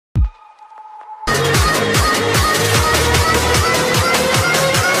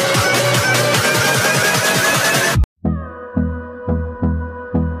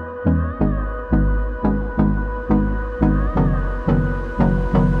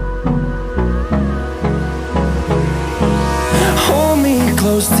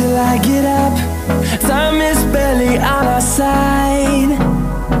close till I get up. Time is barely on our side.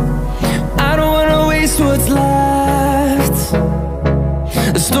 I don't wanna waste what's left.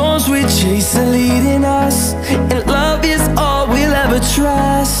 The storms we chase are leading us, and love is all we'll ever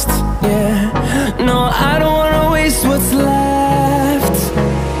trust. Yeah, no, I don't wanna waste what's left.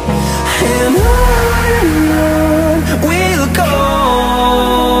 And on we'll go,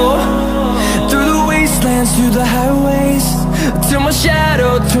 through the wastelands, through the highways, till my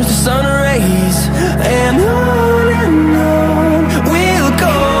shadow turns to sun rays. And on we'll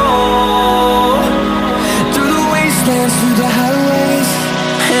go, through the wastelands, through the highways,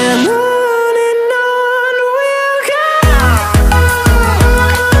 and on we'll go.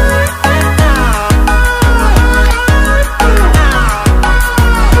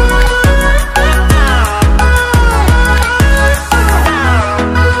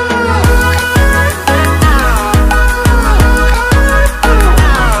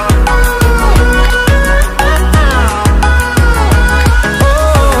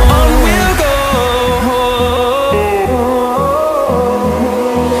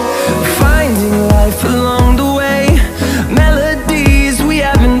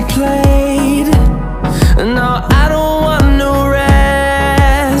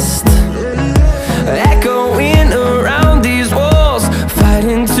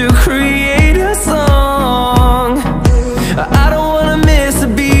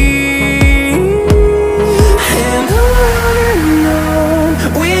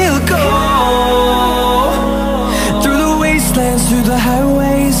 Through the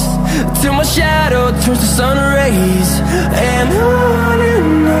highways, till my shadow turns to sun rays. And on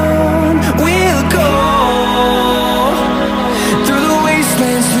we'll go, through the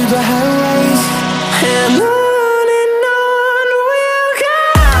wastelands, through the highways, and on we'll go.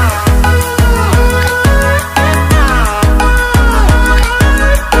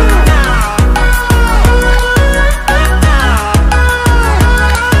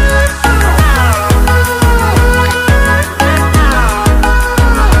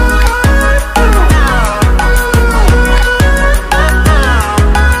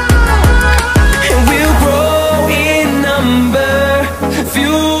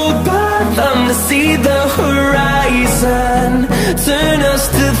 See the horizon, turn us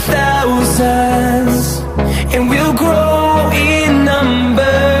to thousands, and we'll grow in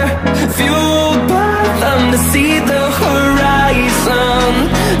number, fueled by them to see the horizon,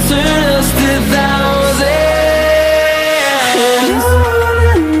 turn us to thousands. And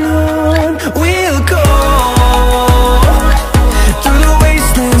on we'll go, through the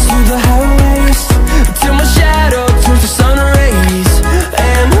wastelands, through the highways, till my shadow turns to sun rays.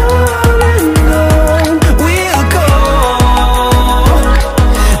 And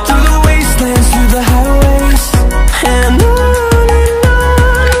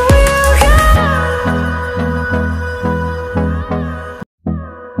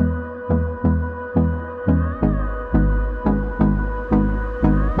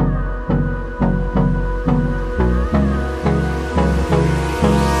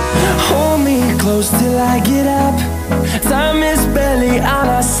close till I get up. Time is barely on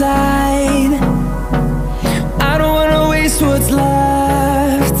our side. I don't wanna waste what's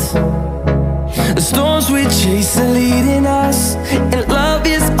left. The storms we chase are leading us, and